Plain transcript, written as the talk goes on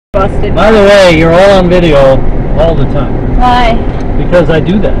busted. By the way, you're all on video all the time. Why? Because I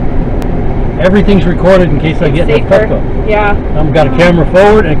do that. Everything's recorded in case I get in a fuck-up. Yeah. I've got a camera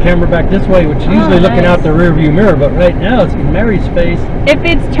forward and a camera back this way, which is usually looking out the rear view mirror, but right now it's in Mary's face.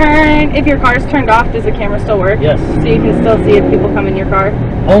 If your car's turned off, does the camera still work? Yes. So you can still see if people come in your car?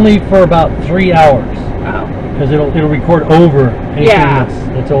 Only for about 3 hours. Oh. Because it'll record over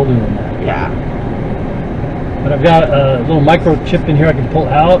anything that's older than that. Yeah. But I've got a little microchip in here I can pull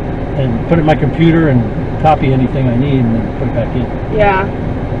out and put it in my computer and copy anything I need and then put it back in. Yeah.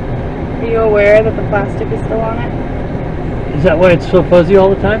 Are you aware that the plastic is still on it? Is that why it's so fuzzy all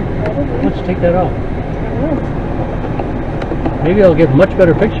the time? Probably. Why don't you take that off? I will. Maybe I'll get a much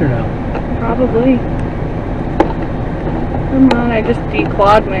better picture now. Probably. Come on, I just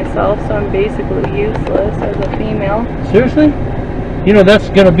declawed myself, so I'm basically useless as a female. Seriously? You know, that's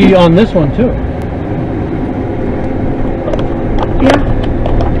going to be on this one too. Yeah.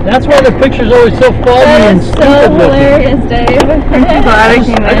 That's why the picture's always so foggy and stupid so looking. hilarious, Dave. I'm so glad I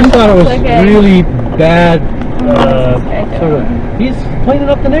came in. I just thought it was okay. really bad. Sort of. Doing? He's cleaning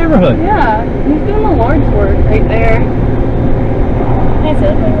up the neighborhood. Yeah, he's doing the Lord's work right there. Nice,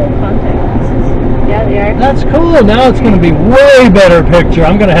 those my little contact lenses. Yeah, they are. That's cool. Now it's going to be way better picture.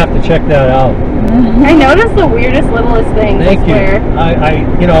 I'm going to have to check that out. I noticed the weirdest, littlest things. Thank you.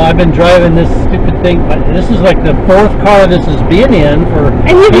 You know, I've been driving this stupid thing. This is like the 4th car this has been in for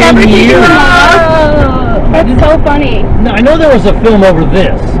and you've never seen years. them off? That's so funny. No, I know there was a film over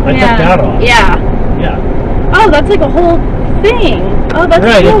this. I took that off. Yeah. Yeah. Oh, that's like a whole thing. Oh, that's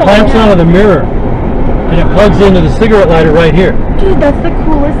right. cool. It clamps onto the mirror, and it plugs into the cigarette lighter right here. Dude, that's the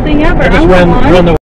coolest thing ever. I just ran the